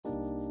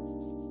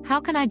How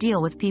can I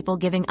deal with people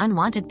giving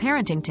unwanted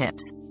parenting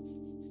tips?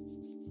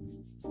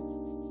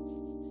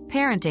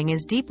 Parenting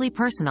is deeply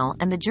personal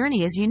and the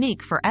journey is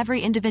unique for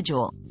every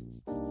individual.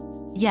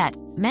 Yet,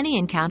 many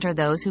encounter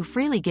those who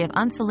freely give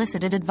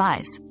unsolicited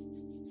advice.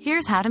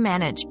 Here's how to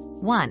manage.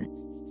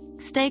 1.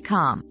 Stay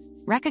calm.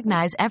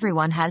 Recognize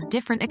everyone has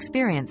different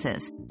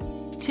experiences.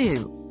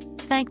 2.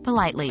 Thank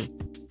politely.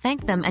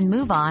 Thank them and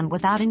move on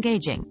without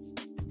engaging.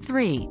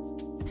 3.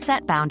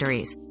 Set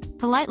boundaries.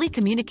 Politely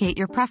communicate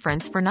your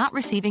preference for not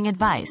receiving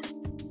advice.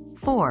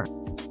 4.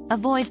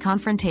 Avoid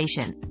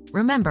confrontation.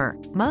 Remember,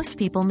 most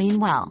people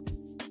mean well.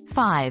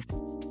 5.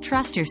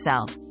 Trust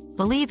yourself.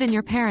 Believe in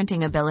your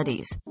parenting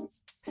abilities.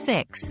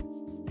 6.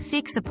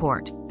 Seek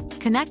support.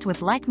 Connect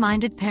with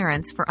like-minded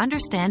parents for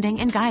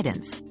understanding and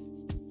guidance.